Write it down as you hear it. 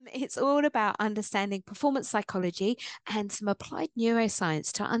it's all about understanding performance psychology and some applied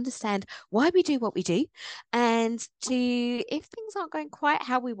neuroscience to understand why we do what we do and to, if things aren't going quite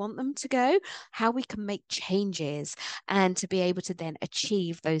how we want them to go, how we can make changes and to be able to then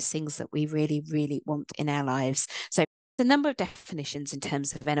achieve those things that we really, really want in our lives. So a number of definitions in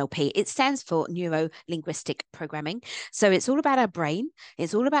terms of NLP. It stands for neuro linguistic programming. So it's all about our brain,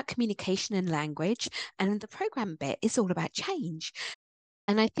 it's all about communication and language. And the program bit is all about change.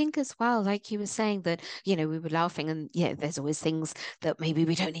 And I think as well, like you were saying, that, we were laughing and, there's always things that maybe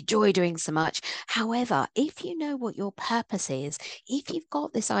we don't enjoy doing so much. However, if you know what your purpose is, if you've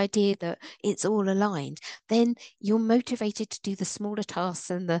got this idea that it's all aligned, then you're motivated to do the smaller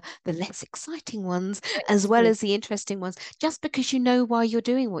tasks and the less exciting ones, as well Exactly. as the interesting ones, just because you know why you're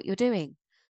doing what you're doing.